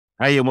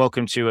Hey, and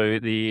welcome to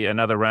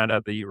another round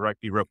of the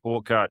Rugby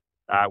Report Card.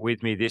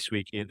 With me this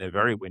week in the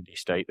very windy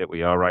state that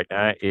we are right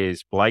now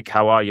is Blake.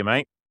 How are you,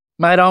 mate?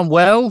 Mate, I'm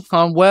well.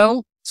 I'm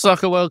well.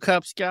 Soccer World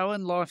Cup's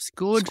going. Life's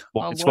good.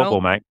 It's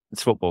football, mate.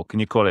 It's football. Can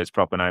you call it its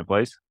proper name,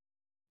 please?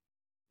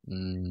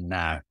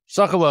 No.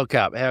 Soccer World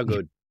Cup. How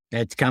good?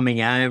 It's coming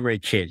home,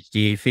 Richard. Do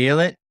you feel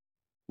it?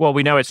 Well,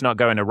 we know it's not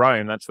going to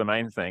Rome. That's the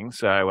main thing.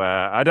 So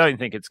I don't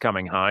think it's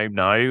coming home,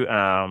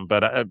 no.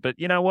 But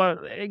you know what?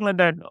 England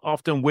don't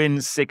often win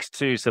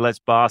 6-2, so let's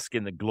bask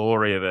in the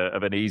glory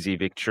of an easy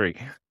victory.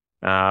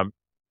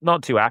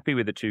 Not too happy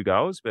with the 2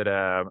 goals, but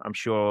I'm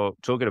sure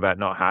talking about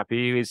not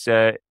happy is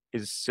the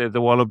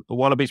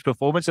Wallabies'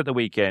 performance at the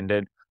weekend,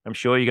 and I'm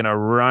sure you're going to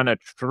run a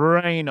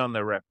train on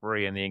the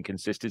referee and the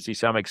inconsistency.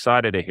 So I'm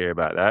excited to hear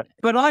about that.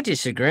 But I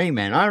disagree,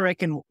 man. I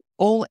reckon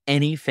all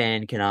any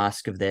fan can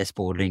ask of their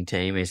sporting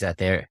team is that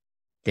they're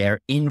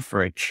in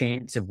for a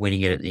chance of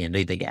winning it at the end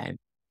of the game.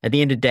 At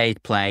the end of day's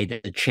play,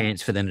 there's a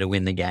chance for them to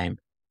win the game.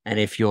 And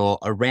if you're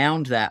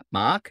around that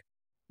mark,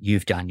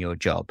 you've done your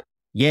job.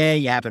 Yeah,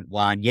 you haven't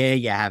won. Yeah,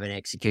 you haven't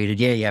executed.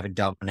 Yeah, you haven't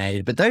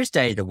dominated. But those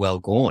days are well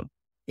gone.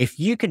 If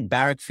you can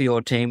barrack for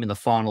your team in the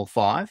final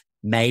 5,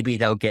 maybe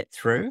they'll get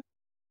through.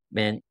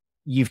 Man,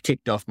 you've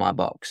ticked off my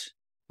box.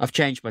 I've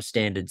changed my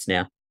standards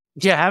now.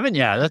 Yeah, haven't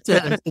you? That's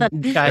a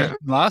big change from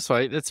last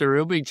week. That's a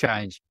real big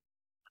change.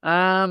 Mate,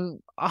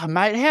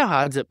 how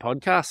hard's it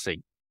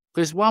podcasting?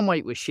 Because 1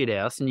 week we're shit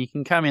house and you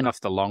can come in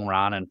off the long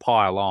run and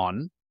pile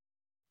on.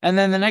 And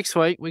then the next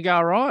week we go,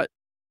 all right.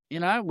 You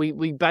know,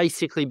 we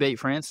basically beat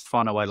France,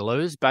 find a way to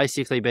lose.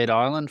 Basically beat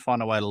Ireland,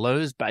 find a way to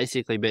lose.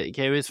 Basically beat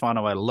the Kiwis, find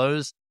a way to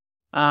lose.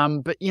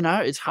 But, you know,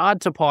 it's hard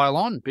to pile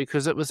on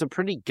because it was a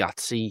pretty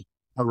gutsy,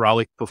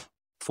 heroic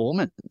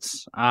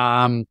performance.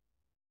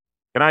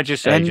 Can I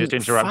just say, just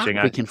interrupting,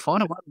 we can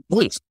find a way to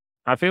lose.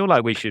 I feel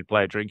like we should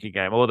play a drinking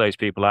game. All those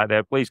people out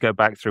there, please go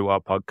back through our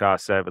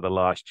podcasts over the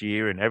last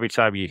year, and every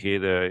time you hear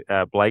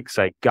the Blake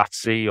say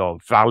gutsy or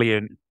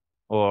valiant,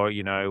 or,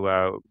 you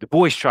know, the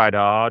boys tried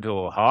hard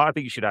or hard, I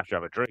think you should have to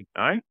have a drink,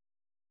 no?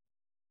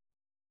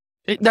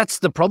 That's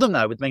the problem,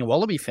 though, with being a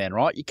Wallaby fan,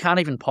 right? You can't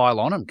even pile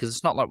on them because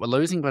it's not like we're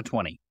losing by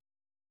 20.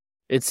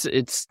 It's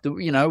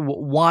you know,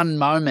 one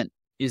moment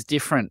is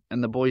different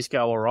and the boys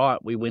go, all right,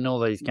 we win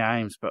all these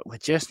games, but we're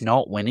just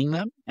not winning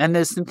them. And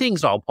there's some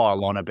things I'll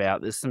pile on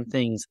about. There's some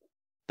things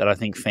that I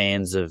think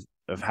fans have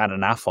had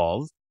enough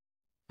of.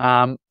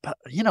 But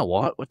you know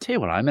what? I'll tell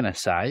you what I'm going to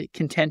say.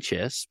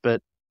 Contentious,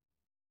 but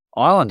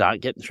Ireland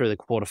aren't getting through the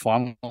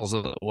quarterfinals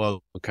of the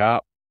World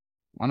Cup.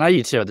 I know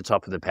you two are at the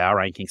top of the power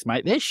rankings,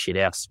 mate. They're shit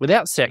house.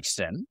 Without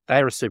Sexton,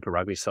 they're a Super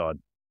Rugby side.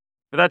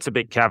 But that's a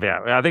big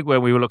caveat. I think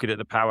when we were looking at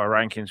the power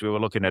rankings, we were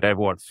looking at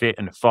everyone fit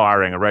and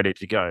firing and ready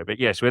to go. But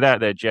yes,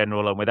 without their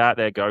general and without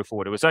their go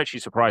forward, it was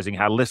actually surprising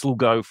how little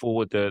go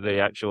forward the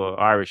actual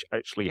Irish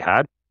actually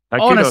had.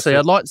 Honestly,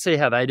 I'd like to see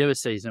how they do a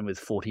season with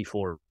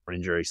 44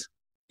 injuries.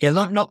 Yeah,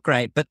 not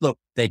great, but look,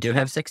 they do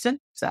have Sexton.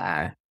 So,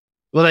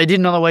 well, they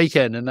didn't on the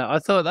weekend, and I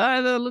thought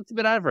they looked a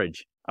bit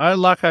average. I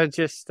thought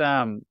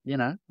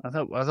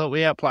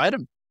we outplayed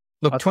them.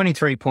 Look,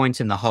 23 points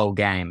in the whole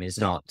game is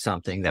not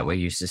something that we're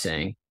used to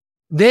seeing.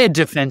 Their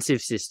defensive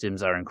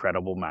systems are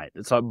incredible, mate.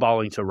 It's like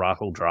bowling to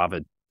Rahul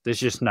Dravid. There's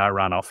just no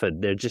run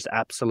offered. They're just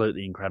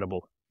absolutely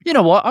incredible. You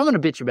know what? I'm going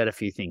to bitch about a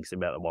few things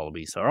about the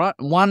Wallabies, all right?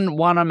 One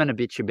I'm going to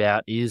bitch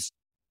about is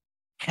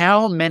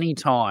how many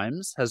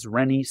times has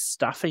Rennie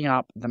stuffing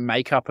up the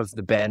makeup of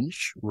the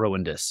bench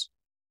ruined us?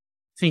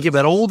 Think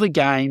about all the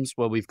games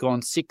where we've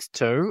gone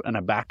 6-2 and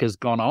a back has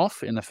gone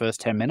off in the first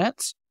 10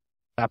 minutes.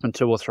 Happened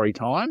 2 or 3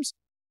 times.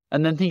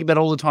 And then think about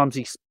all the times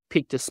he's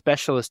picked a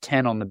specialist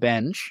 10 on the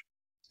bench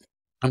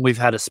and we've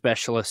had a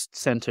specialist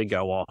centre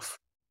go off.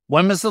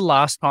 When was the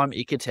last time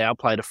Ikitau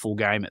played a full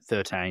game at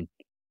 13?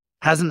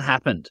 Hasn't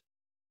happened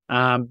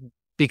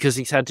because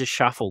he's had to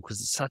shuffle because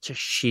it's such a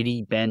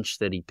shitty bench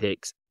that he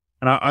picks.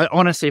 And I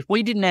honestly, if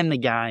we didn't end the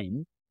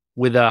game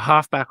with a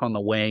halfback on the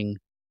wing,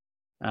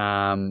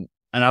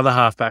 another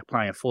halfback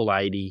playing a full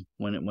 80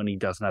 when he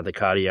doesn't have the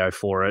cardio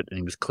for it and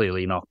he was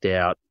clearly knocked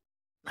out.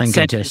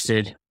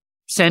 Uncontested.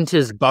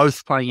 Centres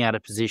both playing out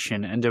of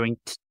position and doing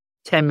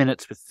 10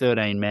 minutes with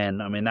 13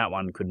 men. I mean, that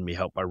one couldn't be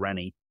helped by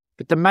Rennie.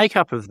 But the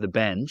makeup of the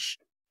bench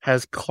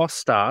has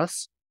cost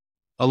us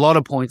a lot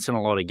of points in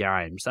a lot of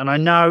games. And I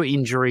know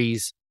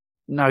injuries,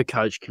 no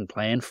coach can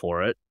plan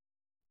for it.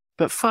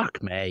 But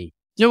fuck me.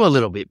 Do a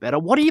little bit better.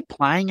 What are you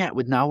playing at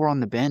with Noah on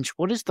the bench?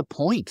 What is the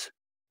point?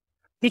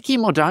 Pick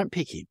him or don't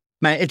pick him.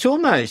 Mate, it's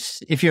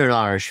almost, if you're an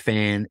Irish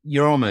fan,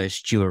 you're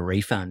almost due a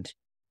refund,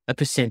 a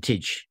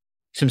percentage,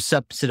 some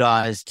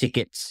subsidised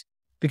tickets,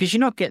 because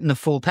you're not getting the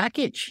full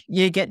package.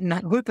 You're getting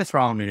that Hooper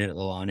thrown in at the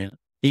line-out.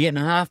 You're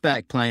getting a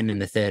halfback playing in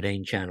the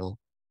 13 channel.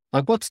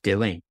 Like, what's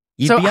doing?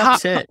 You'd be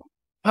upset.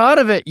 Part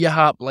of it, your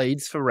heart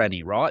bleeds for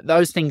Rennie, right?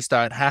 Those things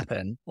don't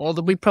happen, or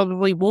that we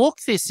probably walk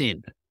this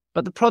in.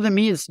 But the problem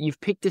is,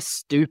 you've picked a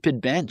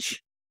stupid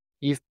bench.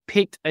 You've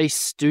picked a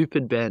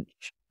stupid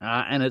bench,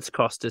 and it's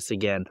cost us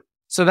again.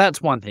 So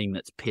that's one thing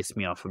that's pissed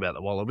me off about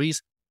the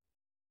Wallabies.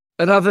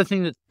 Another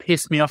thing that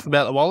pissed me off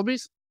about the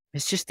Wallabies,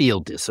 It's just the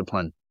ill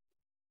discipline.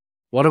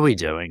 What are we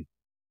doing?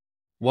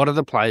 What are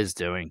the players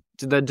doing?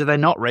 Do they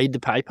not read the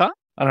paper?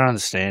 I don't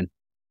understand.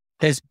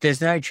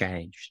 There's no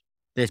change.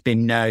 There's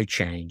been no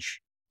change.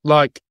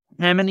 Like,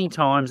 how many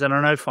times, and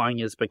I know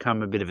Fanga's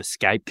become a bit of a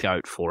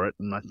scapegoat for it,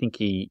 and I think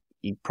he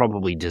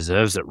probably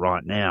deserves it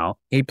right now.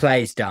 He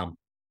plays dumb.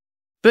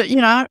 But,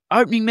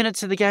 opening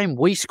minutes of the game,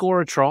 we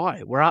score a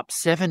try. We're up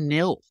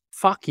 7-0.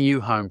 Fuck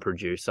you, home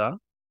producer.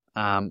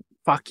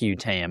 Fuck you,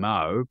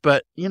 TMO.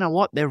 But you know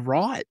what? They're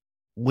right.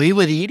 We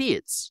were the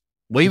idiots.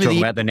 We were talking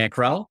about the neck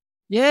roll?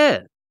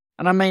 Yeah.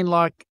 And I mean,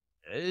 like,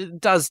 it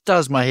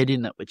does my head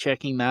in that we're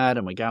checking that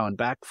and we're going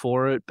back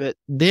for it. But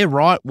they're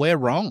right. We're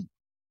wrong.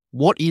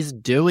 What is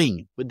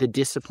doing with the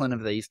discipline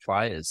of these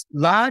players?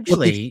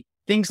 Largely,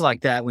 things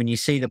like that, when you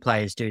see the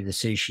players do the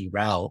sushi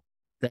roll,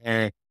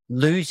 they're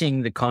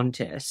losing the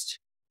contest,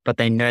 but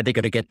they know they've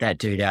got to get that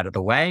dude out of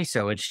the way.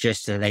 So it's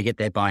just they get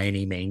their by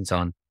any means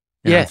on.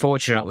 And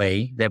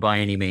unfortunately, their by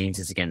any means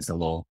is against the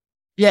law.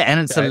 Yeah, and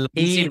it's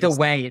either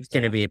way, it's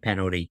going to be a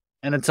penalty.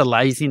 And it's a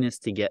laziness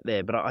to get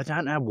there. But I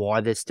don't know why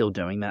they're still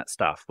doing that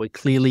stuff. We're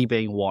clearly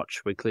being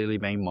watched. We're clearly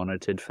being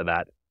monitored for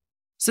that.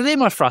 So they're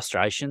my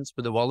frustrations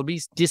with the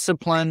Wallabies.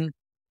 Discipline.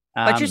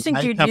 I just think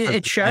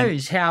it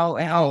shows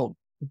how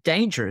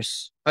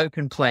dangerous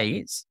open play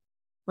is.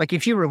 Like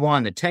if you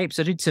rewind the tapes,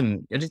 I did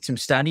some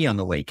study on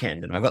the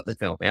weekend, and I got the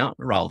film out,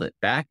 rolled it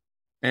back,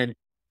 and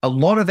a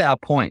lot of our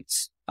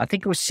points, I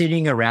think it was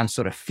sitting around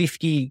sort of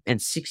 50 and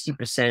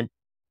 60%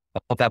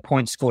 of our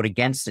points scored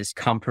against us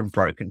come from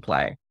broken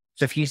play.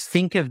 So if you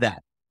think of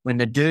that, when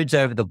the dude's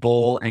over the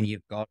ball and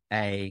you've got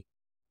a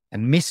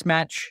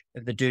mismatch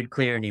of the dude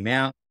clearing him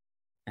out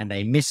and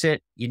they miss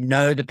it,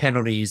 the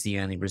penalty is the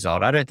only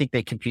result. I don't think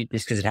they compute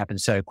this because it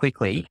happens so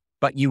quickly,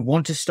 but you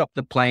want to stop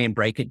the play and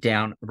break it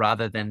down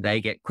rather than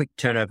they get quick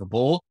turnover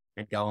ball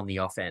and go on the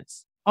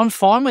offense. I'm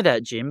fine with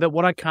that, Jim, but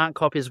what I can't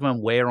cop is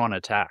when we're on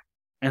attack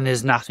and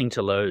there's nothing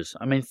to lose.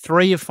 I mean,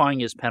 3 of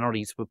Fanga's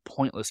penalties were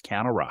pointless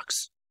counter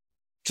rucks.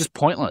 Just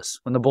pointless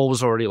when the ball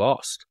was already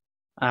lost.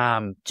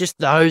 Just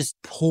those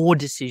poor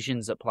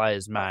decisions that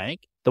players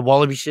make. The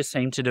Wallabies just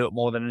seem to do it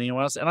more than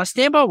anyone else. And I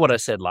stand by what I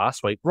said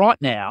last week. Right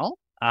now,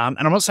 and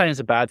I'm not saying it's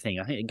a bad thing.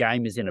 I think the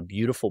game is in a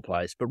beautiful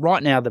place. But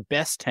right now, the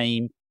best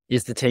team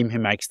is the team who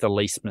makes the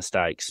least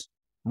mistakes.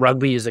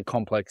 Rugby is a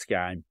complex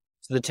game.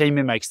 So the team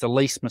who makes the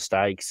least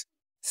mistakes,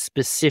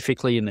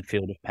 specifically in the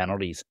field of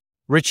penalties.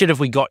 Richard,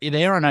 have we got you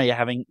there? I know you're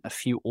having a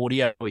few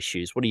audio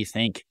issues. What do you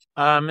think?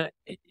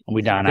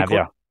 We don't have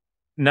you.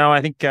 No,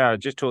 I think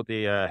just heard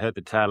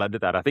the tail end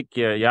of that. I think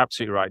you're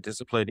absolutely right.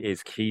 Discipline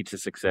is key to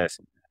success.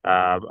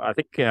 I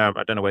think I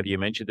don't know whether you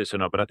mentioned this or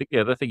not, but I think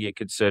the other thing you're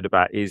concerned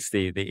about is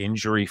the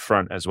injury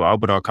front as well.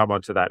 But I'll come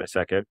on to that in a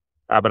second.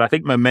 But I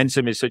think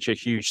momentum is such a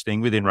huge thing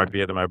within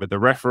rugby at the moment. The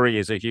referee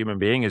is a human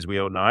being, as we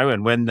all know,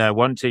 and when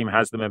one team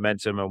has the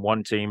momentum and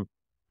one team,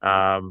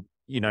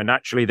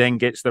 naturally then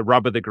gets the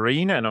rub of the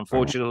green, and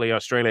unfortunately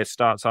Australia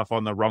starts off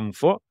on the wrong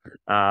foot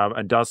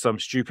and does some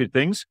stupid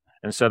things.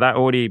 And so that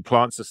already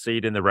plants a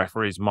seed in the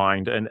referee's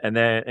mind and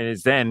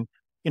is then,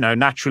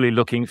 naturally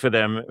looking for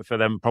them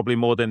probably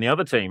more than the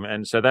other team.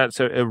 And so that's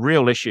a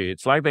real issue.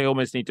 It's like they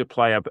almost need to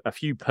play a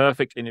few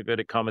perfect, in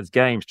inverted commas,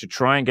 games to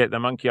try and get the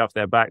monkey off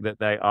their back that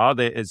they are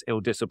as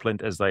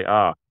ill-disciplined as they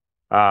are.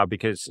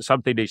 Because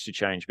something needs to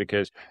change,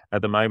 because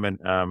at the moment,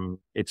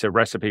 it's a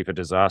recipe for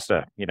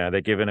disaster.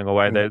 They're giving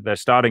away, they're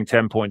starting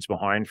 10 points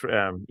behind,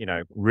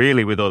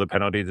 really with all the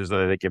penalties as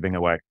though they're giving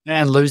away.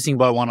 And losing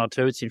by 1 or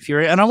 2, it's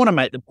infuriating. And I want to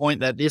make the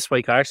point that this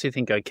week, I actually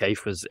think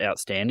O'Keefe was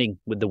outstanding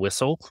with the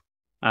whistle.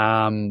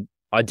 I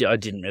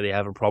didn't really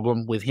have a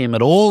problem with him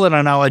at all. And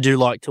I know I do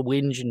like to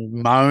whinge and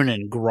moan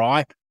and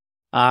gripe.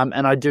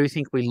 And I do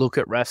think we look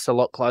at refs a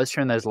lot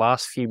closer in those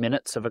last few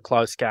minutes of a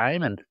close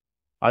game. And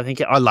I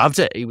think I loved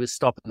it. He was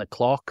stopping the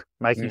clock,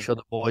 making sure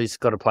the boys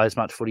got to play as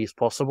much footy as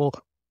possible.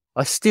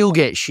 I still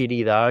get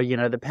shitty,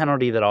 though. The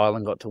penalty that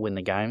Ireland got to win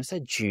the game, it's a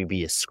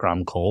dubious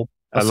scrum call.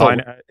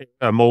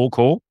 A maul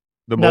call?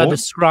 The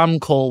scrum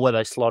call where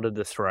they slotted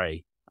the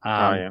 3.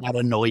 That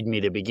annoyed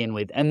me to begin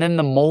with. And then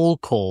the maul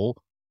call.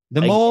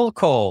 Maul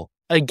call.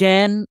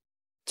 Again,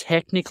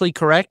 technically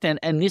correct.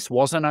 And this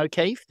wasn't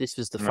O'Keefe. This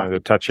was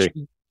the touchy.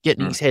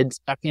 Getting his head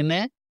stuck in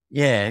there.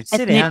 Yeah,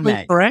 sit down,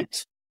 mate.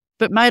 Correct.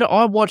 But, mate,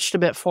 I watched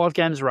about 5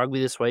 games of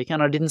rugby this week,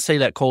 and I didn't see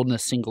that called in a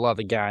single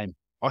other game.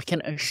 I can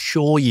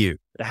assure you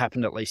it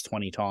happened at least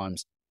 20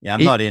 times. Yeah,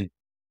 I'm not in.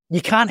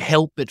 You can't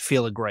help but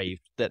feel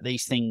aggrieved that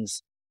these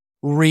things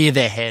rear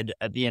their head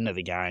at the end of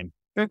the game.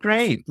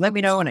 Aggrieved. Let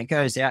me know when it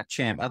goes out,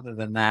 champ. Other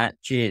than that,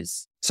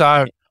 cheers.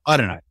 So, I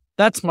don't know.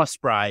 That's my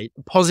spray.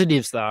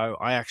 Positives, though,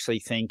 I actually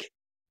think,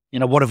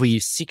 what have we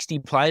used, 60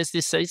 players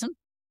this season?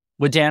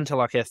 We're down to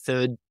like our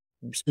 3rd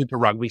Super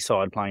Rugby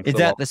side playing. Is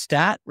that the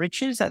stat,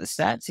 Richard? Is that the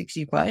stat?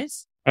 60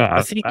 players?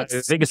 I think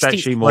it's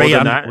actually more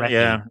than that.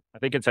 Yeah, I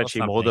think it's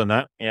actually more than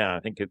that. Yeah, I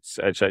think it's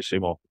actually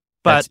more.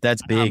 But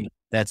that's big.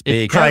 That's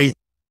big. Crazy.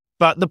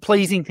 But the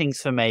pleasing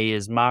things for me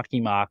is Marky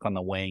Mark on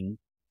the wing.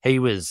 He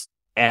was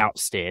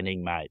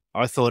outstanding, mate.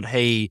 I thought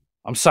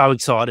I'm so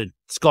excited.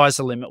 Sky's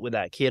the limit with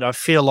that kid. I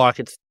feel like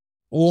it's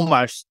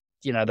almost,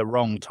 the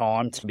wrong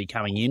time to be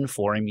coming in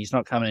for him. He's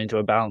not coming into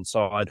a balanced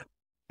side,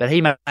 but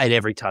he made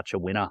every touch a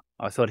winner.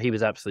 I thought he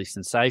was absolutely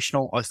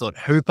sensational. I thought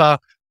Hooper,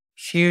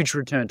 huge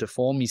return to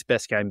form, his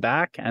best game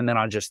back. And then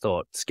I just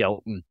thought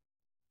Skelton,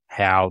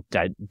 how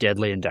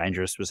deadly and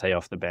dangerous was he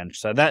off the bench.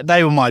 So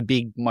they were my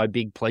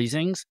big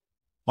pleasings.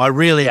 My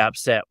really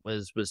upset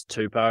was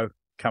Tupou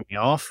coming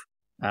off.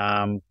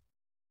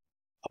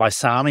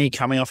 Isami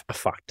coming off.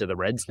 Fuck to the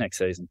Reds next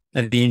season.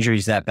 And the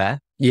injury's that bad?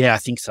 Yeah, I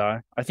think so.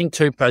 I think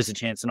Tupou's a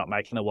chance of not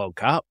making the World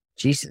Cup.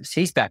 Jesus,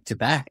 he's back to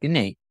back, isn't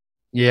he?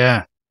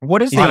 Yeah.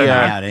 What is he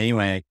out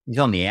anyway? He's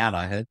on the out,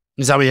 I heard.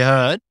 Is that what you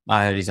heard?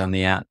 I heard he's on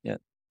the out, yeah.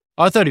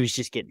 I thought he was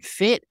just getting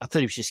fit. I thought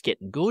he was just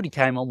getting good. He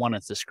came on, won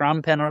the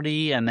scrum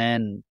penalty, and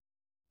then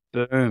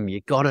boom, you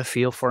got a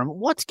feel for him.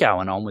 What's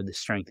going on with the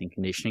strength and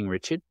conditioning,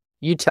 Richard?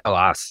 You tell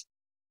us.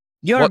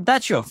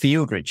 That's your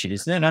field, Richard,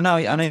 isn't it? I know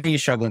you're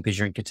struggling because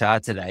you're in Qatar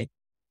today,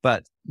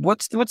 but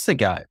what's the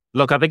go?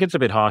 Look, I think it's a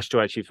bit harsh to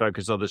actually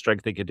focus on the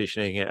strength and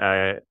conditioning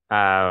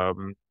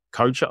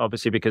coach,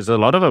 obviously, because a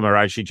lot of them are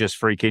actually just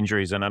freak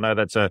injuries, and I know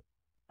that's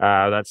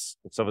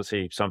it's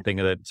obviously something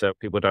that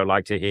people don't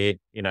like to hear.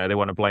 They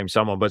want to blame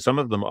someone, but some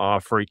of them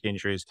are freak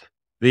injuries.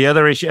 The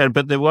other issue,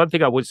 but the one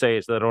thing I would say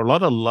is that there are a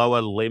lot of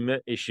lower limb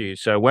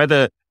issues. So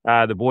whether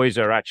the boys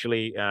are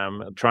actually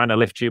trying to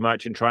lift too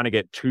much and trying to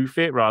get too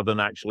fit rather than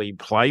actually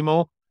play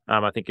more,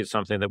 I think it's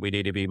something that we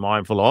need to be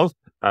mindful of.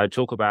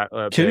 Talk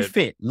about too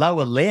fit,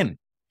 lower limb.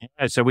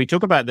 Yeah, so we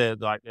talk about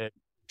the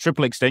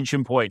triple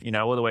extension point,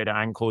 all the way to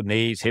ankle,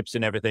 knees, hips,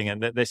 and everything.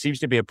 And there seems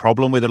to be a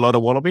problem with a lot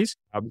of Wallabies.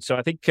 So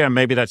I think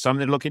maybe that's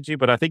something to look into.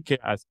 But I think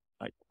I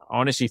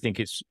honestly think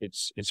it's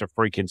a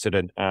freak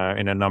incident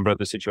in a number of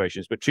the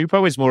situations. But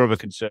Tupou is more of a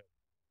concern.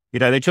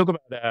 They talk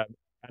about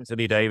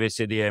Anthony Davis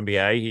in the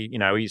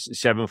NBA. He's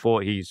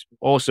 7'4". He's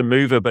awesome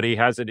mover, but he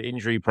has an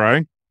injury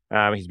prone.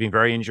 He's been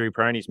very injury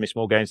prone. He's missed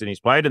more games than he's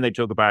played. And they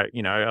talk about,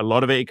 a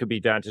lot of it could be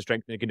down to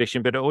strength and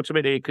condition, but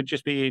ultimately it could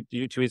just be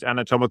due to his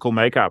anatomical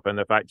makeup. And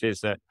the fact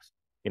is that,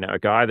 a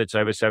guy that's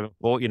over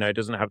 7'4",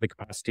 doesn't have the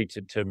capacity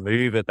to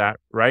move at that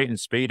rate and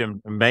speed.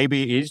 And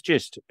maybe it is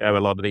just a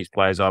lot of these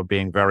players are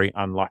being very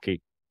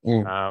unlucky.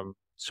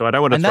 So I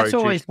don't want to. And that's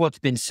always what's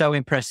been so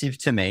impressive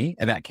to me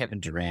about Kevin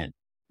Durant.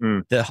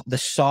 The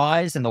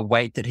size and the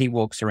weight that he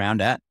walks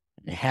around at,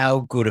 and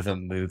how good of a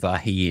mover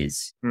he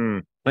is.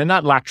 And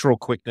that lateral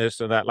quickness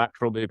and that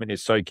lateral movement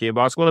is so key in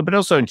basketball, but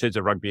also in terms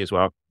of rugby as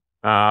well.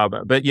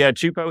 But yeah,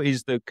 Tupou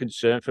is the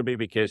concern for me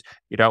because,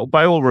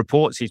 by all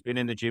reports, he's been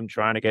in the gym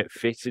trying to get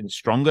fit and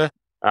stronger.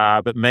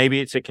 But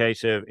maybe it's a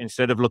case of,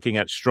 instead of looking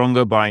at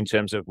stronger in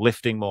terms of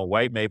lifting more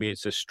weight, maybe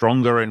it's a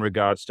stronger in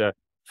regards to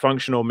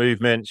functional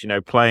movements,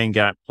 playing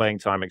gap, playing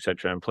time,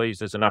 etc. And please,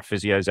 there's enough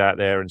physios out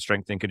there and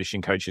strength and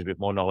conditioning coaches with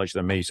more knowledge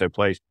than me. So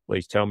please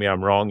tell me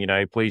I'm wrong.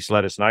 Please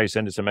let us know,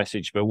 send us a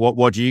message. But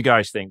what do you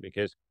guys think?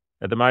 Because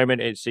at the moment,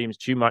 it seems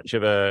too much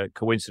of a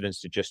coincidence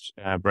to just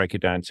break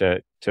it down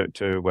to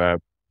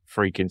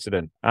freak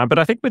incident. But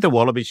I think with the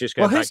Wallabies, just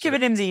going. Well, who's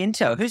given him the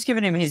intel? Who's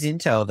given him his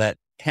intel that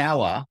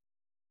power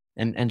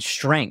and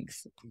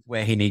strength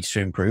where he needs to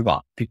improve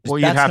on? Well,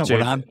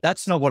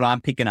 that's not what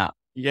I'm picking up.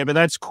 Yeah, but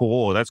that's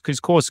core. That's his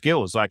core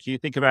skills. Like you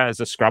think about it as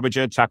a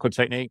scrubbager, tackle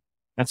technique.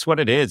 That's what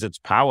it is. It's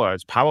power.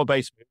 It's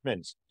power-based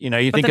movements. But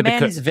the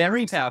man is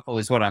very powerful,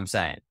 is what I'm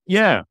saying.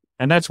 Yeah.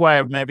 And that's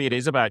why maybe it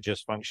is about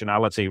just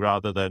functionality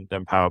rather than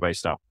power-based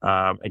stuff.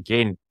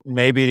 Again,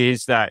 maybe it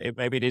is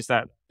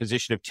that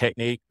position of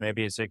technique.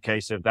 Maybe it's a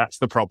case of that's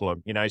the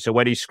problem. So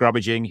when he's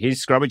scrubbaging,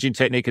 his scrubbaging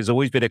technique has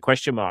always been a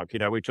question mark.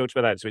 We talked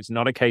about that. So it's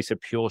not a case of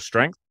pure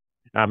strength.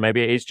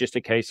 Maybe it is just a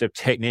case of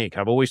technique.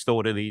 I've always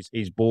thought that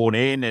he's born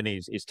in and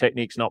his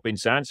technique's not been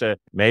sound. So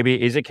maybe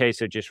it is a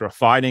case of just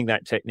refining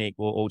that technique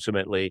will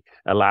ultimately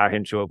allow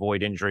him to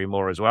avoid injury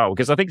more as well.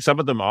 Because I think some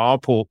of them are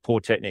poor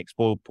techniques,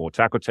 poor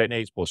tackle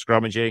techniques, poor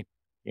scrummaging,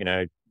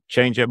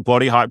 change at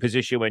body height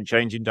position when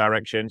changing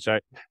direction. So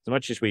as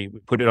much as we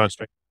put it on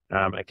strength,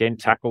 again,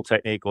 tackle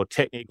technique or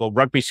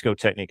rugby skill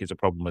technique is a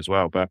problem as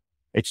well. But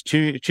it's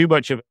too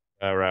much of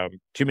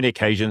too many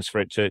occasions for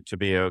it to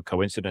be a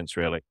coincidence,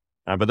 really.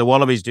 But the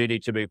Wallabies do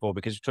need to move forward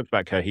because we talked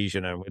about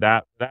cohesion, and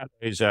without that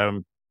is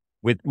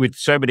with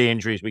so many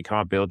injuries, we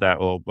can't build that,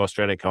 or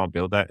Australia can't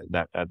build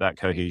that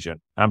cohesion.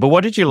 But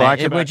what did you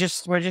like about?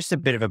 We're just a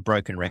bit of a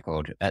broken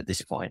record at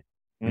this point.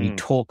 When you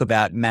talk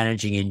about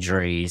managing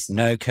injuries,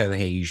 no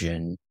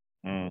cohesion,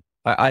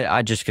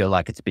 I just feel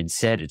like it's been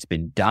said, it's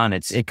been done.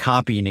 It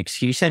can't be an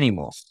excuse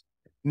anymore.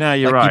 No,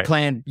 you're right.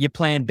 Your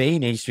plan B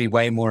needs to be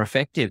way more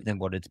effective than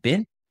what it's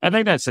been. I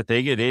think that's the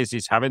thing. It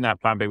is having that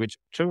plan B, which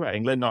true about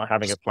England not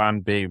having a plan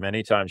B.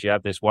 Many times you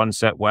have this one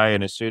set way,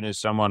 and as soon as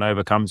someone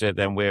overcomes it,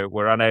 then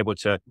we're unable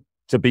to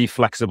be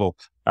flexible.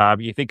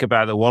 You think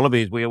about the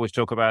Wallabies, we always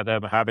talk about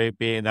them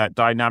being that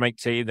dynamic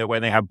team that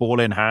when they have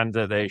ball in hand,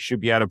 that they should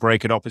be able to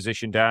break an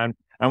opposition down.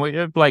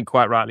 And Blake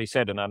quite rightly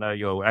said, and I know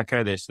you'll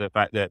echo this, the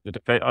fact that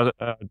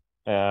the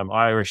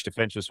Irish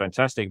defense was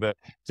fantastic, but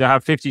to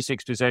have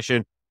 56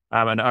 possession,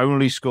 and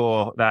only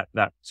score that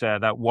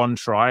one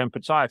try. And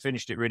Pattaya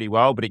finished it really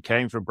well, but it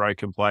came from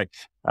broken play.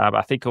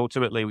 I think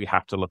ultimately we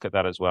have to look at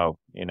that as well.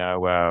 You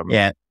know,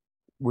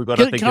 we've got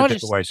to think of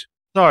different ways.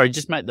 Sorry,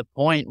 just make the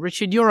point.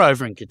 Richard, you're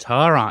over in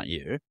Qatar, aren't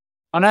you?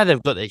 I know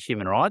they've got their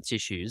human rights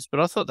issues, but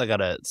I thought they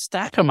got a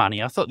stack of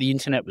money. I thought the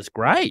internet was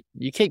great.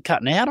 You keep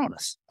cutting out on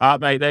us.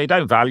 Mate, they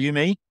don't value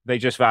me. They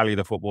just value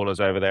the footballers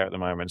over there at the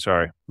moment.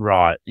 Sorry.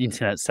 Right. The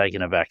internet's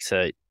taking a back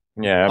seat.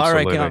 Yeah,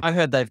 absolutely. I reckon, I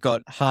heard they've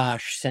got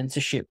harsh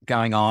censorship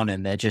going on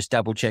and they're just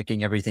double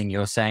checking everything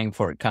you're saying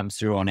before it comes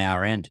through on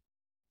our end.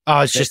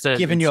 Oh, it's just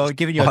given your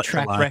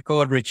track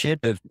record, Richard,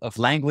 of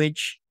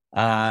language,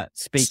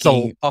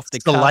 speaking off the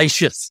cuff.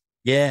 Salacious.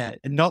 Yeah,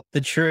 not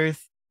the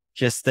truth.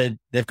 Just that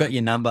they've got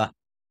your number,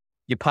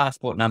 your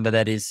passport number,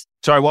 that is.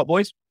 Sorry, what,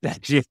 boys?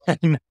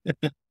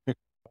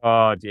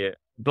 Oh, dear.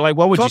 Blake,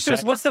 what would you say?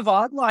 What's the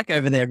vibe like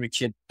over there,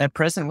 Richard? At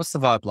present, what's the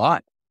vibe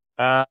like?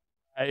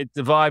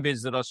 The vibe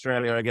is that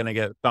Australia are going to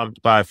get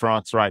thumped by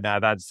France right now.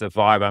 That's the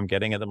vibe I'm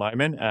getting at the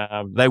moment.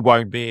 They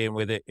won't be in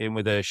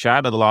with a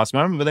shout at the last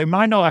moment, but they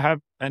might not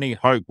have any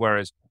hope.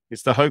 Whereas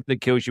it's the hope that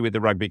kills you with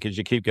the rugby because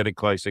you keep getting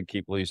close and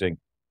keep losing.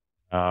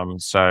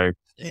 So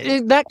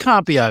that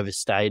can't be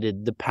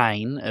overstated. The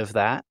pain of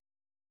that.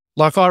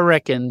 Like, I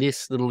reckon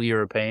this little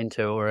European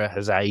tour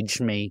has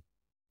aged me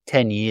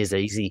 10 years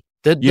easy.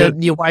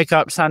 You wake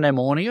up Sunday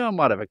morning, I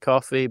might have a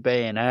coffee,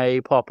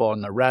 B&A, pop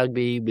on the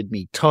rugby with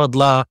me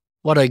toddler.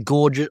 What a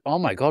gorgeous... Oh,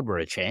 my God, we're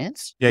a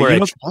chance. Yeah,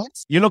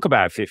 you look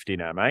about 50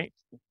 now, mate.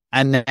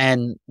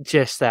 And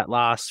just that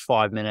last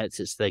 5 minutes,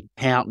 it's the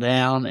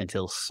countdown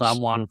until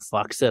someone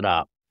fucks it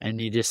up. And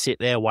you just sit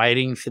there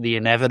waiting for the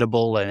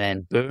inevitable, and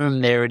then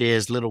boom, there it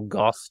is, little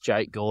goth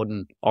Jake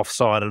Gordon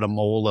offside at a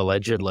mall,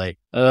 allegedly.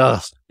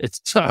 Ugh, it's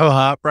so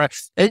heartbreaking.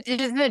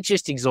 Isn't it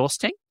just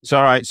exhausting? It's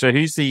all right. So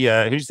who's the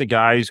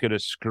guy who's going to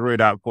screw it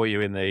up for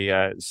you in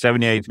the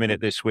 78th minute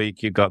this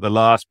week? You've got the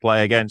last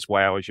play against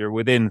Wales. You're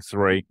within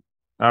 3.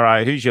 All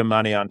right, who's your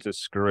money on to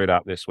screw it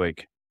up this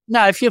week?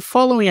 No, if you're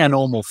following our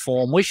normal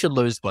form, we should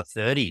lose by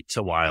 30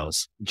 to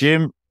Wales.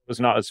 Jim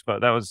was not as fun.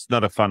 That was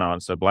not a fun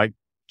answer, Blake.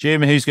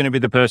 Jim, who's going to be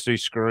the person who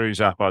screws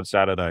up on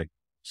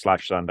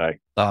Saturday/Sunday?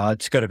 Oh,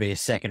 it's got to be a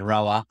second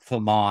rower for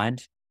mine.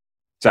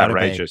 It's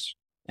outrageous.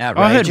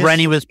 I heard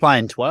Rennie was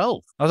playing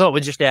 12. I thought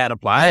we're just out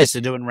of players.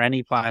 They're doing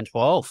Rennie playing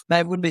 12.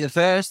 That would be the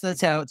first. That's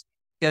how it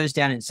goes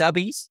down in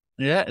subbies.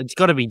 Yeah, it's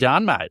got to be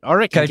done, mate. I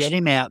reckon get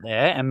him out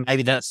there and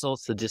maybe that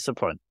sorts the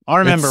discipline. I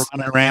remember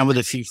running around with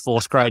a few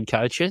 4th grade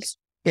coaches.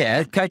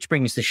 Yeah, coach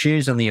brings the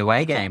shoes on the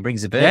away game,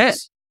 brings the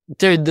boots. Yeah.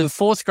 Dude, the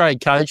 4th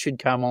grade coach would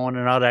come on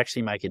and I'd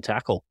actually make a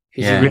tackle.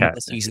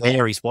 Because he's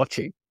there, he's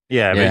watching.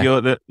 Yeah,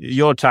 but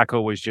your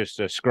tackle was just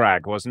a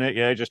scrag, wasn't it?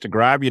 Yeah, just a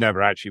grab. You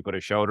never actually put a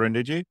shoulder in,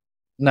 did you?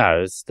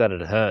 No, that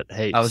had hurt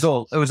heaps.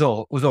 It was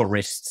all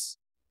wrists.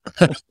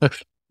 It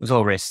was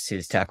all wrists,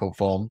 his tackle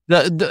form.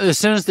 As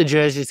soon as the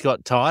jerseys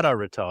got tight, I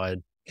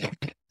retired.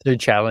 Too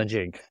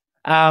challenging.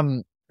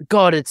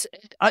 God,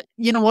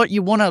 you know what?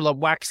 You want to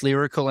wax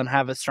lyrical and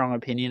have a strong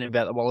opinion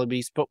about the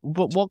Wallabies, but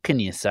what can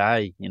you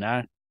say? You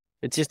know,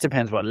 it just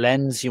depends what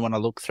lens you want to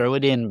look through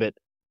it in. But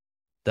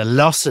the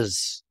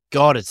losses,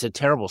 God, it's a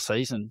terrible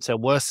season. It's a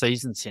worst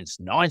season since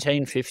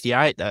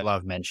 1958. They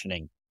love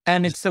mentioning,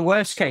 and it's the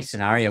worst case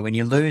scenario when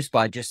you lose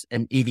by just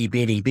an itty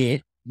bitty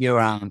bit.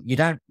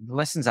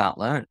 Lessons aren't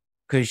learned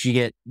because you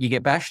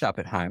get bashed up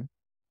at home.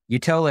 You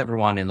tell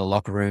everyone in the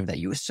locker room that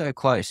you were so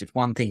close if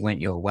one thing went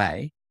your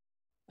way.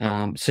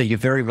 So you're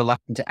very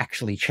reluctant to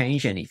actually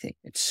change anything.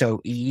 It's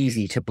so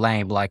easy to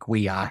blame, like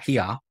we are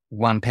here,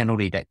 one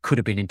penalty that could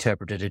have been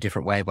interpreted a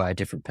different way by a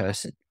different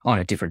person on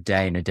a different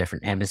day in a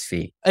different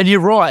hemisphere. And you're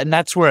right. And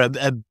that's where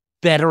a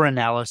better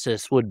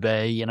analysis would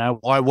be, you know,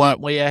 why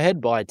weren't we ahead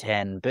by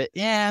 10? But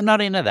yeah, I'm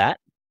not into that.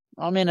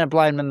 I'm into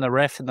blaming the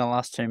ref in the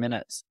last 2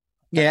 minutes.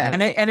 Yeah.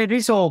 And it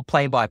is all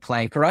play by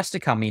play for us to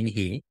come in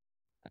here.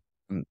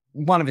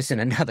 One of us in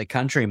another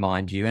country,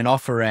 mind you, and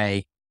offer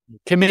a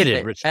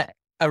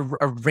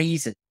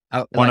reason.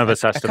 One of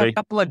us has to be. A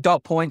couple of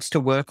dot points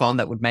to work on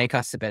that would make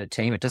us a better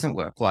team. It doesn't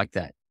work like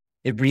that.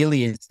 It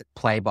really is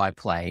play by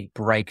play,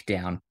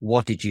 breakdown.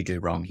 What did you do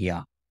wrong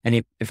here?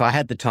 And if I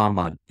had the time,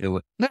 I'd do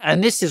it. No,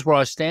 and this is where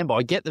I stand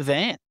by. Get the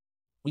van.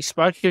 We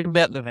spoke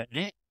about the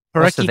van.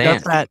 What's the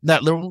van?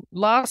 That little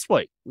last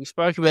week. We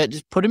spoke about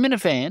just put them in a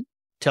van,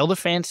 tell the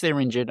fans they're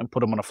injured, and put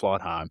them on a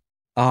flight home.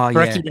 Oh,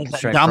 Correct,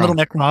 yeah. Dumb little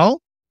neck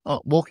roll.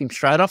 Walk him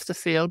straight off the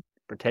field.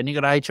 Pretend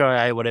you got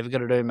HIA, whatever you got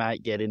to do,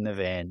 mate. Get in the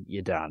van.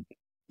 You're done.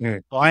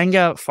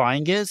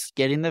 Fingers,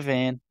 get in the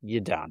van.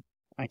 You're done.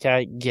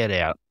 Okay, get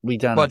out. We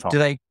done. But do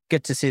they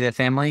get to see their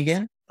family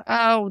again?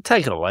 Oh,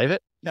 take it or leave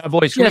it. No,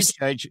 boys,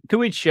 can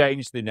we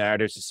change the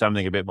narrative to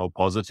something a bit more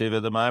positive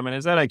at the moment?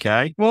 Is that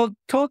okay? Well,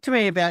 talk to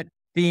me about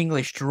the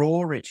English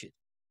draw, Richard.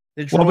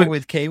 The draw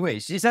with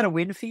Kiwis. Is that a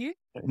win for you?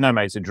 No,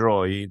 mate, it's a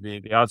draw.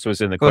 The answer was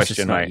in the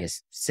question, mate.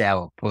 Yes,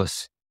 sour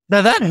puss.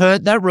 No, that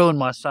hurt. That ruined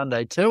my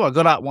Sunday too. I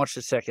got up and watched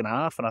the second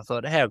half and I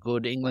thought, how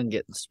good, England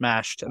getting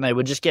smashed. And they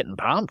were just getting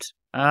pumped.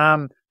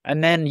 And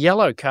then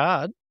yellow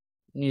card,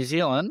 New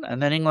Zealand,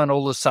 and then England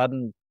all of a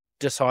sudden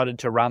decided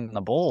to run the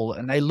ball,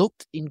 and they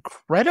looked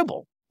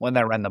incredible when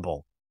they ran the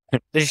ball.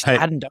 They just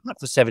hadn't done it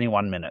for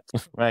 71 minutes.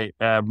 Right.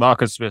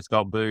 Marcus Smith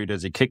got booed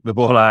as he kicked the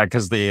ball out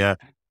because the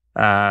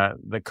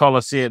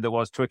Coliseum that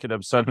was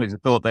Twickenham suddenly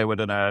thought they were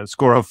going to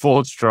score a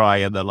fourth try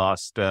in the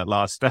last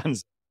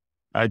stanza.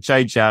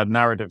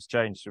 Narratives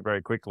changed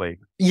very quickly.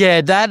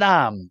 Yeah,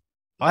 that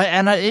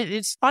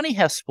it's funny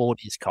how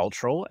sport is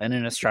cultural, and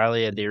in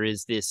Australia there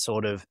is this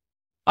sort of,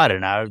 I don't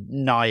know,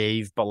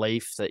 naive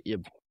belief that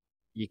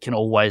you can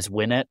always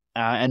win it,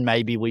 and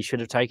maybe we should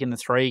have taken the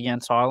 3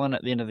 against Ireland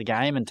at the end of the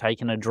game and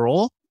taken a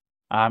draw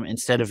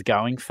instead of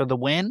going for the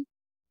win.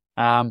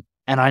 And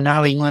I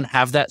know England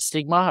have that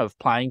stigma of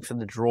playing for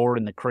the draw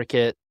in the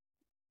cricket,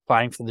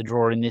 playing for the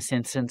draw in this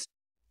instance,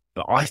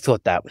 but I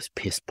thought that was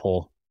piss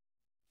poor,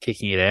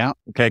 kicking it out.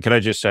 Okay, could I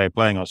just say,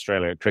 playing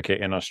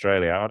cricket in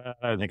Australia,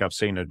 I don't think I've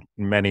seen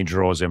many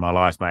draws in my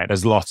life, mate.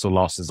 There's lots of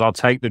losses. I'll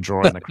take the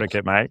draw in the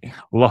cricket, mate.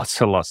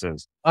 Lots of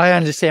losses. I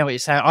understand what you're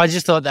saying. I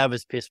just thought that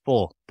was piss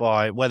poor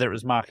by whether it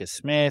was Marcus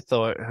Smith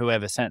or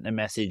whoever sent the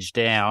message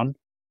down.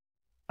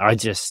 And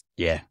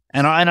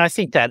I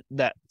think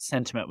that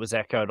sentiment was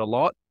echoed a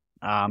lot,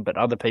 but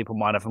other people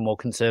might have a more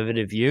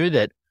conservative view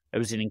that it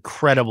was an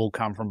incredible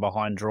come from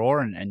behind draw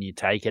and you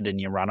take it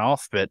and you run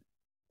off, but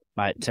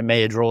mate, to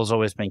me, a draw's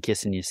always been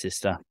kissing your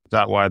sister. Is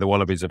that why the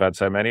Wallabies have had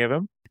so many of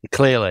them?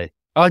 Clearly.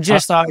 I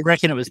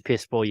reckon it was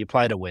piss poor. You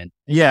play to win.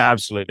 Yeah,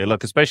 absolutely.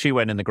 Look, especially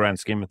when in the grand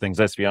scheme of things,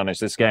 let's be honest,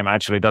 this game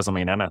actually doesn't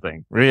mean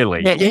anything,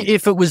 really. Yeah,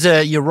 if it was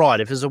you're right,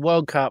 if it was a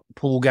World Cup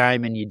pool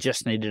game and you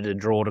just needed a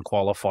draw to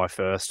qualify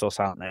first or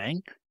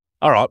something,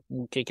 all right,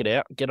 we'll kick it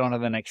out, get on to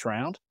the next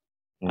round.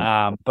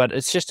 But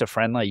it's just a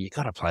friendly. You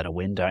got to play to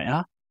win, don't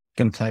you?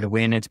 Can play to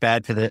win. It's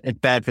bad for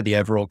the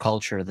overall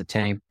culture of the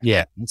team.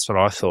 Yeah, that's what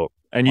I thought.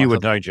 And you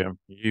would know, Jim.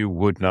 You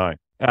would know.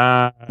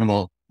 I'm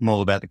all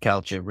about the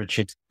culture,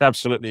 Richard.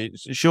 Absolutely.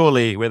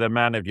 Surely, with a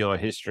man of your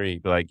history,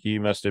 like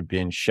you must have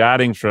been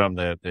shouting from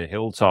the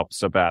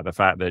hilltops about the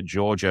fact that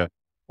Georgia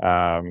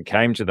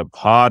came to the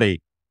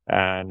party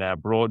and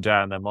brought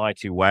down the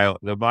mighty Wales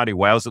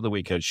at the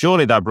weekend.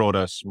 Surely that brought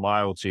a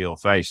smile to your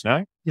face,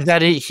 no? Is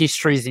that it?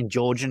 History's in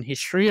Georgian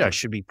history? I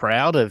should be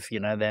proud of,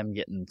 them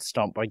getting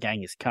stomped by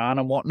Genghis Khan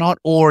and whatnot.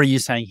 Or are you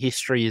saying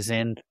history is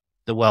in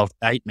the Welsh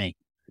ate me?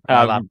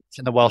 It's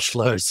in the Welsh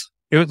lose.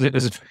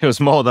 It was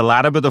more the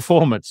latter, but the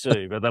former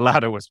too. But the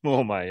latter was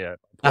more my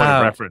point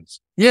of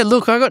reference. Yeah,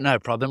 look, I got no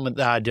problem with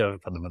that. I do have a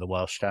problem with the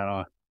Welsh, don't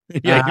I?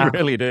 Yeah, you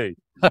really do.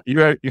 You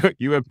were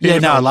yeah,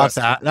 no, I love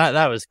that.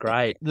 That was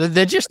great.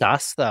 They're just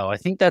us, though. I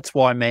think that's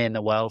why me and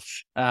the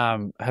Welsh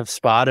have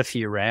sparred a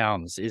few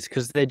rounds, is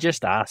because they're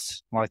just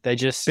us. Like, they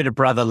just bit of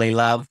brotherly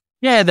love.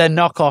 Yeah, they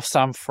knock off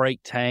some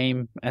freak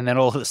team, and then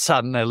all of a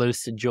sudden they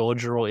lose to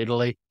Georgia or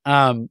Italy.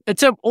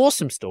 It's an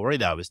awesome story,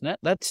 though, isn't it?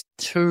 That's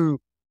 2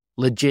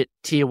 legit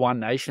Tier 1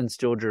 nations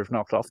Georgia have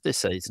knocked off this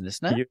season,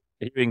 isn't it? Are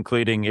you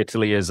including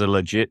Italy as a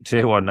legit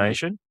Tier 1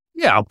 nation?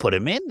 Yeah, I'll put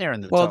them in there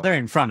in the Well, top. they're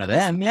in front of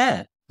them,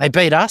 yeah. They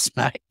beat us,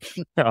 mate.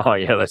 Oh,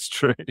 yeah, that's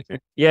true.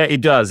 Yeah,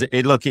 it does.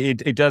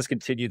 It does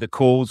continue the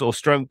calls or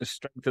strengthen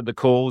the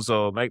calls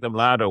or make them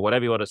loud or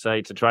whatever you want to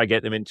say to try and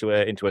get them into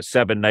a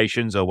 7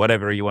 nations or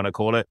whatever you want to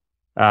call it.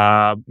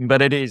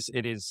 But it is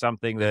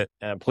something that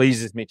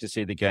pleases me to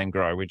see the game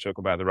grow. We talk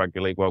about the Rugby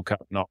League World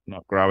Cup not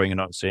growing and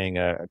not seeing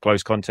a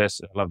close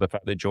contest. I love the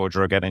fact that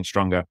Georgia are getting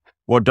stronger.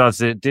 What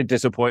did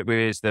disappoint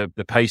me is the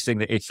pacing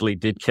that Italy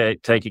did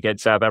take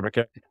against South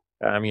Africa.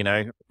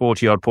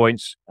 40 odd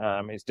points.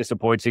 It's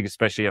disappointing,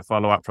 especially a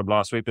follow up from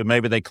last week. But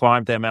maybe they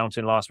climbed their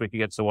mountain last week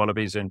against the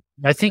Wallabies, and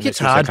I think it's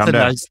hard for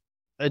those.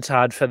 It's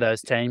hard for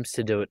those teams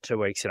to do it 2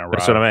 weeks in a row.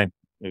 That's what I mean.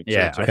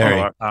 It's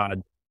very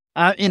hard.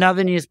 In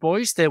other news,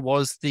 boys, there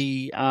was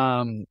the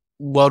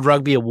World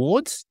Rugby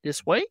Awards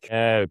this week.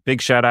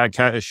 Big shout out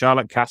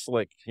Charlotte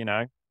Caslick.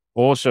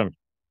 Awesome.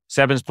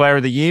 Sevens Player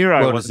of the Year.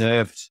 Well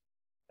deserved.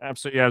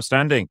 Absolutely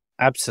outstanding.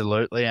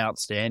 Absolutely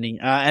outstanding.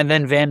 And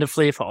then Van der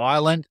Fleer for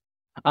Ireland.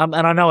 And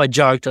I know I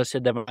joked. I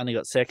said they've only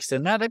got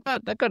Sexton. No, they've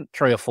got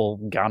 3 or 4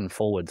 gun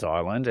forwards,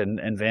 Ireland,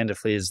 and Van der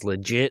Fleer's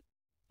legit.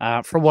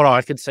 From what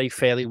I could see,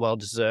 fairly well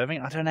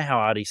deserving. I don't know how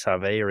Ardie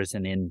Savea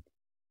isn't in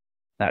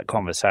that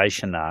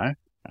conversation, though.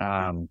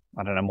 I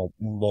don't know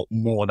what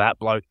more that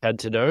bloke had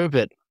to do,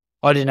 but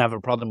I didn't have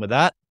a problem with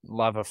that.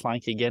 Love a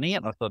flanker getting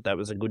it. I thought that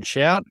was a good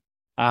shout.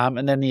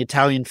 And then the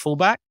Italian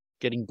fullback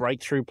getting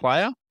breakthrough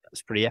player.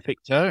 That's pretty epic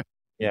too.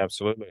 Yeah,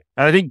 absolutely.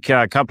 And I think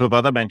a couple of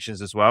other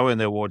mentions as well in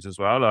the awards as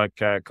well. Like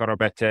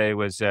Corobete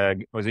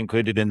was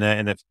included in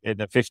the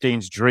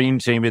 15's Dream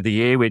Team of the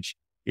Year, which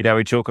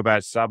we talk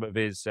about some of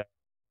his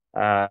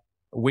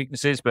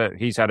weaknesses, but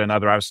he's had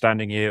another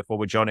outstanding year.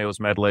 Former John Eales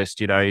medalist.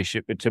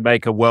 To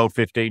make a World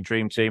 15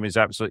 Dream Team is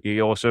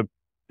absolutely awesome.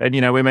 And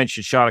we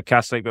mentioned Charlotte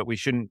Caslick, but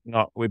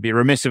we'd be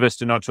remiss of us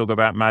to not talk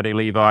about Maddie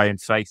Levi and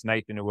Faith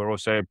Nathan, who were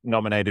also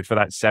nominated for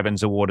that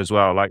Sevens award as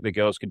well. Like, the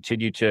girls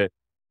continue to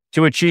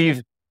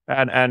achieve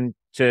and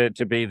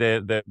to be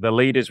the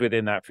leaders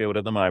within that field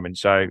at the moment.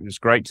 So it was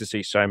great to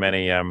see so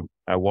many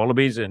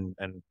Wallabies and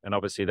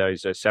obviously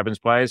those Sevens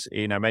players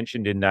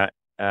mentioned in the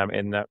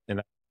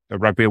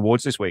Rugby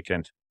Awards this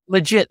weekend.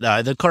 Legit,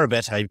 though, the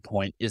Corbett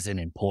point is an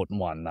important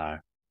one, though.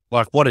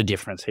 Like, what a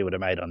difference he would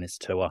have made on this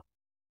tour.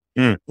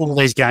 All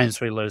these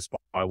games we lose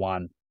by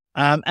one.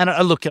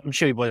 Look, I'm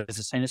sure you boys have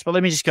seen this, but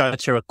let me just go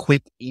through a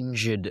quick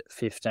injured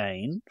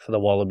 15 for the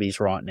Wallabies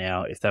right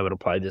now if they were to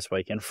play this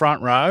weekend.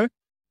 Front row,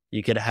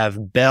 you could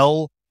have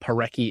Bell,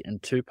 Parecki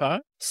and Tupou.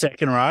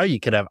 Second row, you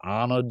could have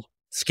Arnold,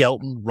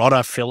 Skelton,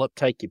 Rodder, Phillip,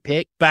 take your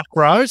pick. Back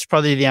row is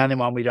probably the only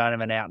one we don't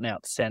have an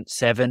out-and-out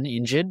 7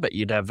 injured, but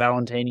you'd have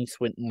Valentini,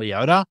 Swinton,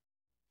 Leota.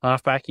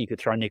 Halfback, you could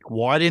throw Nick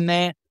White in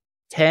there.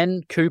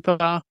 10,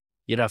 Cooper.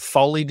 You'd have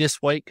Foley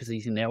this week because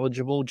he's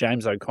ineligible.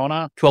 James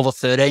O'Connor. 12 or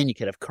 13, you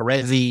could have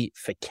Karevi,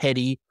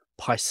 Feketi,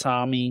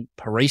 Paisami,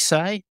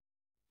 Parise.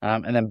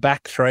 And then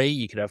back 3,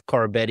 you could have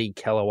Corabetti,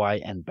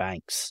 Kellaway and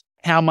Banks.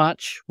 How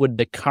much would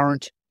the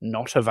current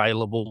not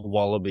available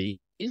Wallaby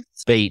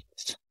beat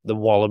the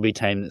Wallaby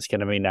team that's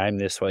going to be named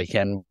this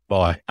weekend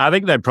by? I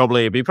think it'd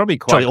be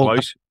quite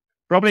close.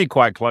 Probably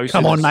quite close.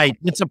 Come on, mate.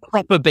 It's a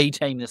proper B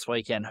team this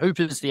weekend.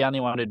 Hooper's the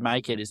only one who'd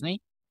make it, isn't he?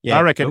 Yeah,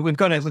 I reckon we've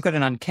got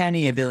an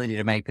uncanny ability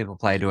to make people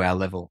play to our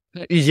level.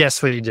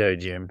 Yes, we do,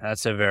 Jim.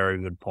 That's a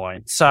very good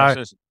point. So,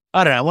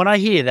 I don't know. When I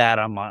hear that,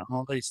 I'm like,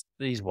 oh,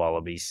 these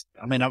Wallabies.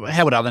 I mean,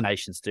 how would other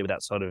nations do with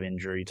that sort of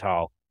injury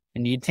toll?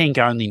 And you'd think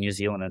only New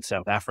Zealand and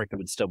South Africa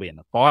would still be in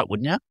the fight,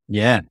 wouldn't you?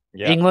 Yeah.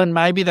 England,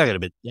 maybe. They got a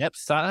bit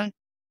depth, don't they?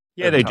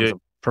 Yeah, they do.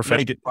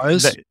 Professional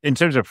players. In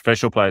terms of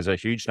professional players, a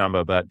huge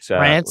number, but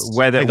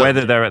whether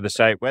they're at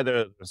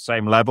the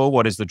same level,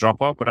 what is the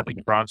drop off? But I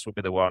think France would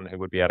be the one who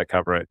would be able to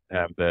cover it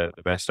the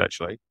best,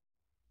 actually.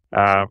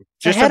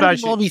 Just about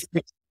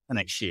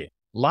next year,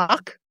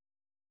 luck.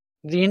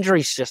 The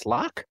injury's just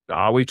luck.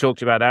 We've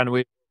talked about that,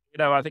 and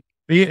I think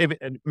we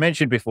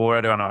mentioned before,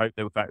 and I hope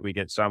the fact we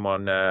get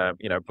someone,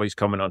 please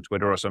comment on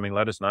Twitter or something.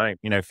 Let us know.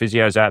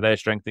 Physios out there,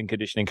 strength and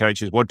conditioning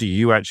coaches. What do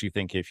you actually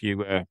think if you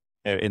were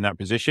in that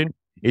position?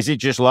 Is it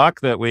just luck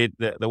that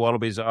the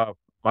Wallabies are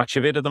much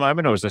of it at the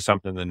moment, or is there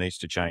something that needs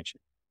to change?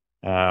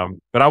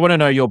 But I want to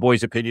know your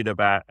boys' opinion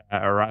about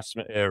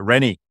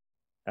Rennie,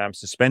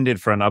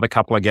 suspended for another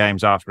couple of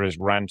games after his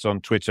rant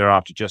on Twitter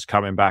after just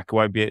coming back.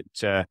 Won't be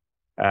at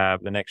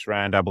the next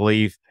round, I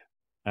believe,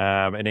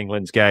 in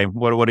England's game.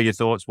 What are your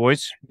thoughts,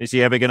 boys? Is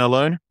he ever going to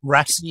learn?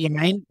 Rassie, you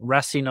mean?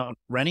 Rassie, not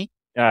Rennie?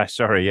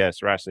 Sorry,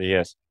 yes, Rassie,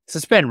 yes.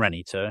 Suspend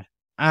Rennie too.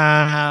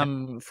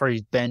 For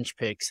his bench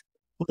picks.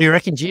 What do you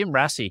reckon, Jim?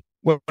 Rassie?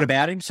 What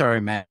about him? Sorry,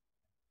 Matt.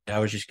 I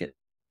was just getting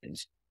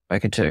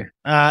spoken to.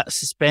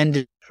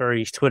 Suspended for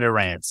his Twitter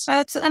rants.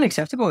 That's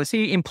unacceptable. Is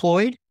he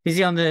employed? Is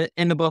he in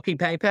the blocking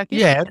pay package?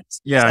 Yeah,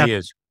 he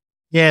is.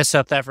 Yeah,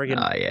 South African.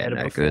 Oh, yeah,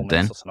 no good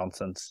then.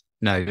 Nonsense.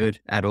 No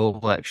good at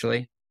all,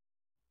 actually.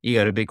 You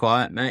got to be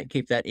quiet, mate.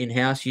 Keep that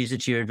in-house. Use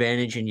it to your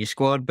advantage in your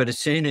squad. But as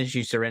soon as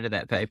you surrender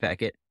that pay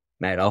packet,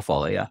 mate, I'll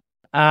follow you.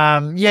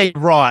 Yeah,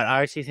 right.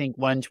 I actually think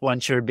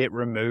once you're a bit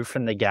removed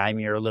from the game,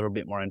 you're a little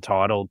bit more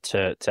entitled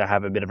to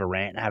have a bit of a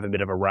rant, have a bit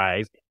of a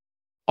rave.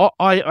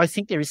 I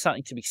think there is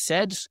something to be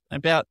said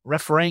about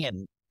refereeing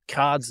and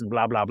cards and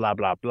blah, blah, blah,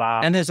 blah,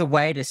 blah. And there's a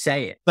way to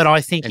say it. But I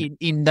think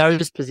in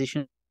those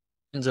positions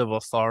of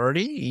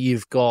authority,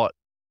 you've got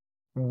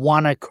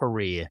won a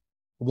career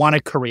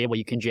where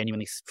you can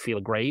genuinely feel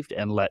aggrieved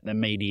and let the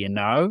media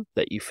know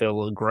that you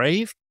feel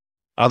aggrieved.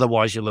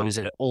 Otherwise, you lose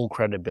all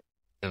credibility.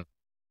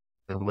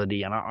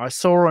 And I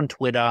saw on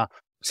Twitter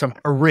some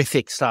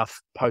horrific stuff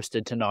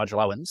posted to Nigel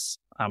Owens.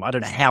 I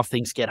don't know how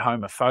things get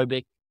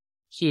homophobic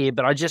here,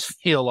 but I just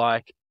feel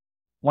like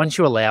once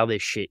you allow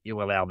this shit,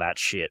 you allow that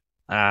shit.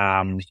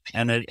 And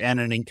it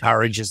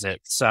encourages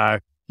it. So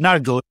no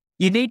good.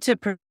 You need to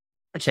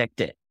protect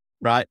it,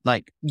 right?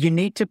 Like you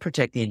need to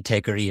protect the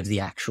integrity of the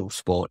actual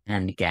sport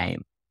and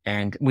game.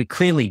 And we're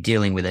clearly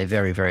dealing with a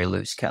very, very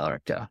loose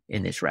character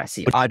in this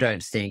Rassie. I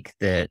don't think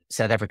that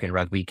South African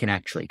rugby can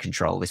actually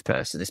control this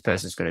person. This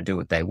person's going to do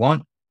what they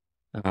want.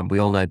 We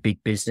all know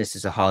big business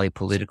is a highly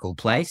political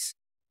place.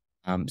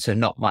 So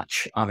not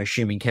much, I'm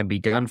assuming, can be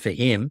done for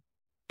him.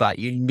 But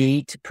you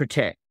need to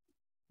protect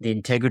the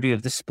integrity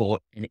of the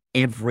sport and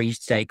every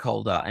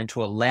stakeholder. And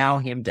to allow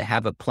him to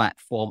have a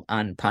platform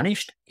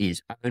unpunished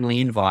is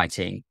only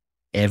inviting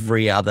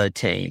every other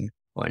team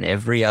and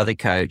every other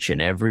coach and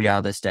every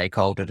other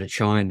stakeholder to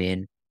chime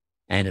in,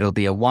 and it'll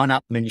be a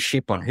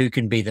one-upmanship on who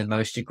can be the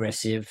most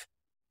aggressive.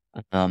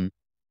 And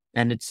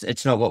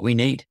it's not what we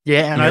need.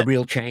 Yeah, and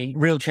real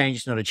change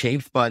is not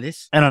achieved by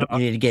this. And you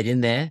need to get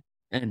in there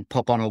and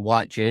pop on a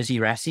white jersey,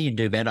 Rassie, and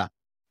do better.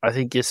 I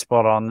think you're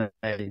spot on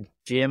there,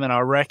 Jim, and I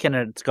reckon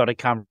it's got to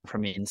come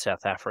from in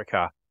South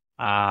Africa.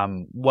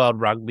 World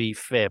Rugby,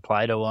 fair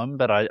play to them,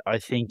 but I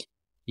think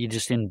you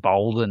just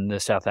embolden the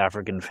South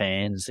African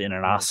fans in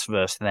an us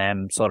versus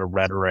them sort of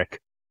rhetoric.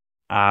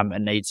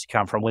 It needs to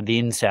come from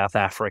within South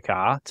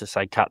Africa to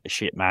say, cut the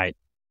shit, mate.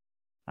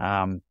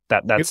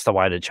 That's the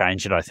way to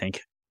change it, I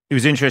think. It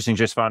was interesting,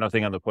 just final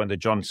thing on the point that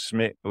John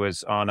Smith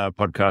was on a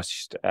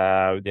podcast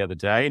the other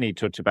day, and he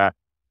talked about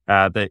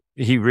that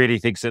he really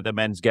thinks that the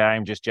men's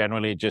game just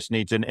generally just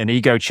needs an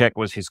ego check,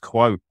 was his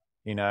quote,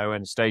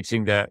 and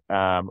stating that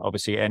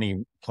obviously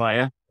any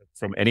player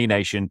from any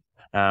nation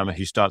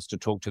who starts to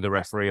talk to the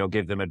referee or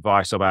give them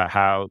advice about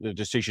how the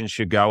decisions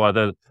should go,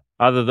 other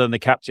than the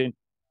captain,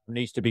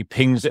 needs to be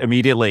pinged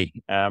immediately,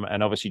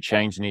 and obviously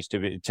change needs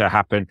to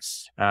happen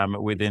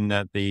within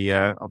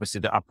the obviously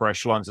the upper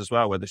echelons as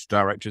well, whether it's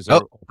directors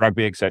or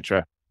rugby,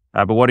 etc.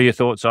 But what are your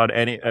thoughts on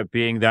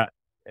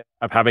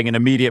having an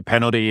immediate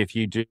penalty if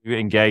you do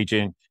engage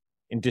in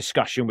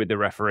discussion with the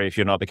referee if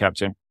you're not the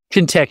captain?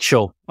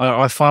 Contextual.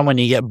 I find when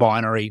you get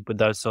binary with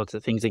those sorts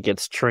of things, it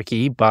gets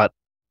tricky, but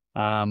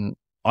I'm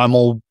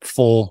all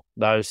for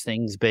those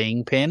things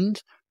being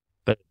penned,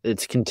 but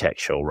it's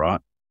contextual, right?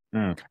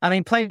 I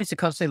mean, players are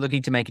constantly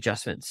looking to make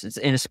adjustments. It's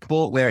in a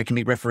sport where it can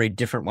be refereed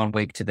different one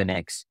week to the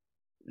next.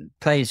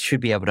 Players should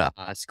be able to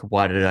ask,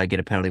 why did I get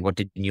a penalty? What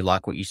didn't you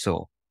like what you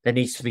saw? There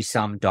needs to be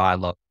some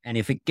dialogue. And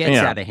if it gets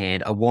out of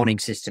hand, a warning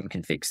system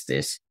can fix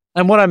this.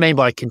 And what I mean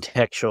by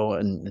contextual,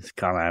 and it's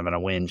kind of having a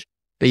whinge,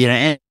 but,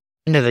 end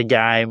of the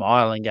game,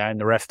 Ireland game,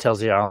 the ref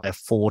tells you I only have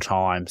 4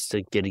 times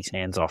to get his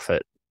hands off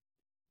it.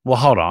 Well,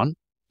 hold on.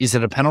 Is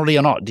it a penalty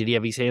or not? Did he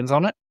have his hands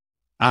on it?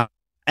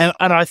 And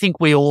I think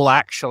we all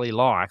actually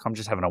I'm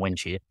just having a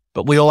whinge here,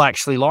 but we all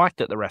actually like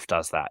that the ref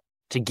does that,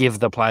 to give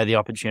the player the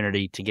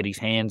opportunity to get his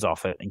hands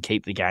off it and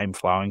keep the game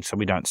flowing so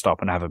we don't stop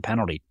and have a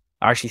penalty.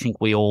 I actually think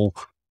we all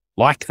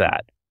like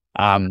that.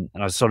 And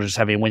I was sort of just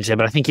having a whinge there,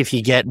 but I think if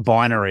you get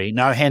binary,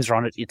 no hands are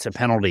on it, it's a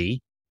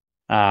penalty,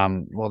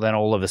 well, then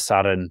all of a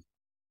sudden,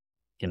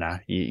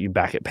 you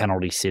back at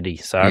penalty city.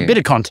 So a bit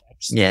of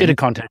context. Bit of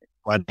context,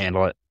 I'd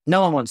handle it.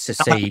 No one wants to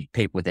see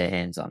people with their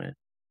hands on it.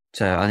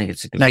 So I think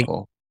it's a good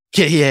call.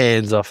 Get your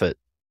hands off it.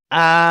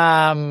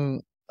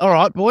 All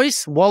right,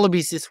 boys.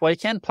 Wallabies this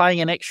weekend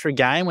playing an extra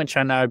game, which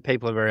I know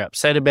people are very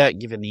upset about,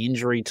 given the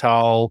injury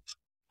toll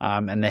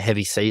and the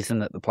heavy season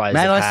that the players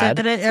have I had.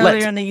 said that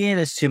earlier in the year.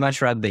 There's too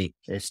much rugby.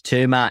 There's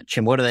too much.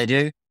 And what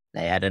do?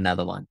 They add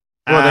another one.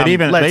 Well, they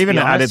even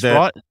honest,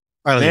 added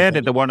they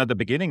added the one at the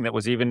beginning that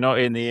was even not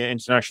in the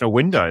international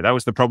window. That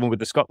was the problem with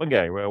the Scotland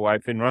game, where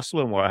Finn Russell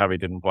and what have you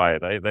didn't play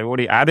it. They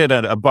already added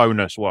a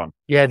bonus one.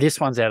 Yeah, this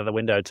one's out of the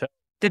window too.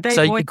 Did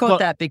they boycott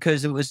that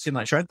because it was too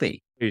much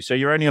rugby? So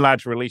you're only allowed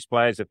to release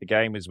players if the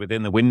game is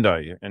within the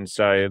window. And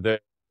so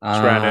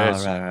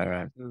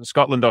right.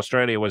 Scotland,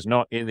 Australia was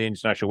not in the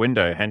international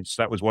window. Hence,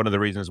 that was one of the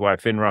reasons why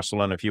Finn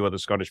Russell and a few other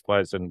Scottish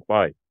players didn't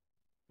play.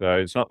 So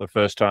it's not the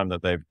first time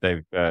that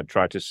they've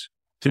tried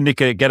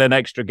to get an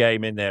extra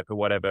game in there for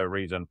whatever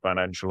reason,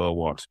 financial or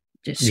what.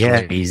 Just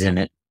squeezing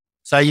it.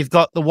 So you've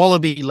got the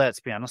Wallaby,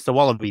 let's be honest, the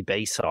Wallaby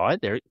B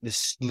side.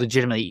 This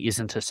legitimately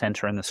isn't a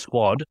centre in the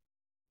squad.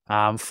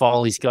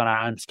 Foley's gone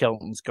home,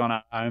 Skelton's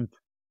gone home.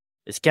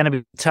 It's going to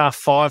be tough.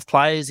 5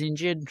 players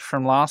injured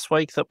from last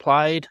week that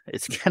played.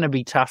 It's going to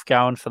be tough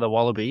going for the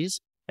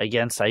Wallabies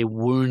against a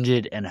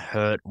wounded and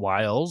hurt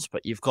Wales.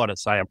 But you've got to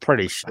say a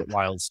pretty shit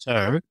Wales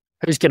too.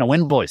 Who's going to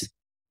win, boys?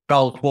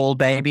 Gold wall,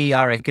 baby.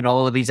 I reckon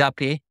all of these up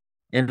here.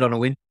 End on a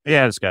win.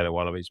 Yeah, let's go to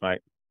Wallabies,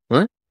 mate.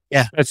 What?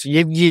 Yeah,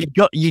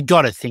 you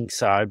got to think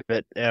so.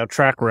 But our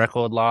track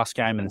record last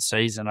game in the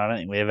season, I don't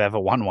think we've ever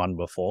won one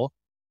before.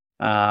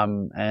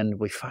 And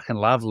we fucking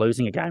love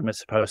losing a game we're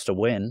supposed to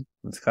win.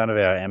 It's kind of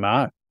our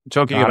MO.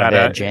 Talking about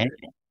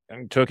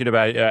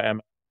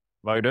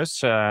modus,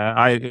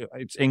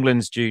 it's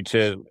England's due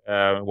to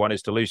one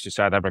is to lose to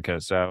South Africa.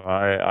 So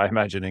I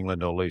imagine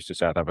England will lose to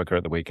South Africa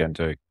at the weekend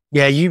too.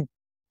 Yeah, you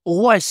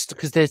always,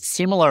 because they're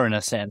similar in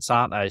a sense,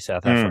 aren't they,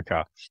 South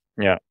Africa?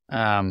 Yeah.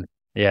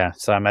 Yeah,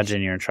 so I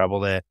imagine you're in trouble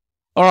there.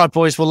 All right,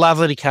 boys. Well,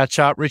 lovely to catch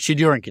up. Richard,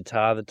 you're in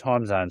Qatar. The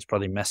time zone's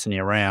probably messing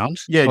you around.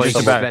 Yeah,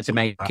 just about to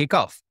make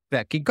kickoff.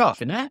 About kickoff,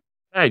 isn't it?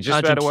 Hey,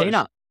 just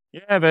Argentina.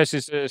 Yeah,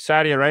 versus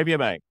Saudi Arabia,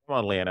 mate. Come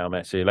on, Lionel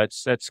Messi.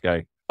 Let's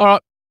go. All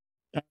right.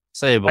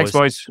 See you, boys. Thanks,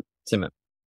 boys. See you, mate.